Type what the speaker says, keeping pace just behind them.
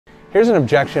Here's an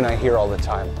objection I hear all the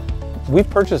time. We've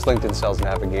purchased LinkedIn Sales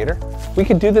Navigator. We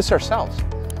could do this ourselves.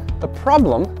 The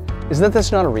problem is that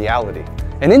that's not a reality.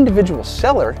 An individual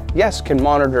seller, yes, can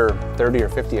monitor 30 or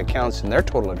 50 accounts in their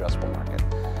total addressable market.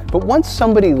 But once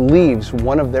somebody leaves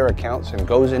one of their accounts and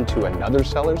goes into another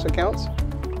seller's accounts,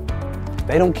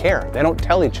 they don't care. They don't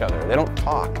tell each other. They don't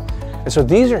talk. And so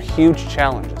these are huge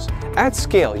challenges. At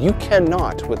scale, you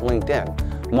cannot, with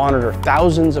LinkedIn, monitor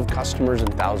thousands of customers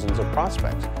and thousands of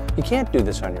prospects. You can't do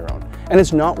this on your own. And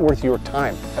it's not worth your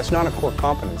time. That's not a core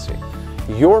competency.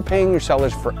 You're paying your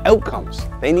sellers for outcomes.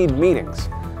 They need meetings.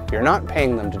 You're not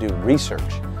paying them to do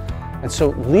research. And so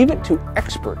leave it to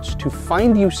experts to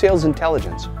find you sales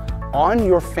intelligence on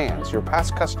your fans, your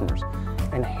past customers,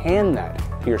 and hand that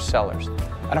to your sellers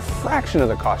at a fraction of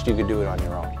the cost you could do it on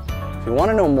your own. If you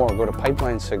want to know more, go to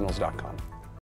pipelinesignals.com.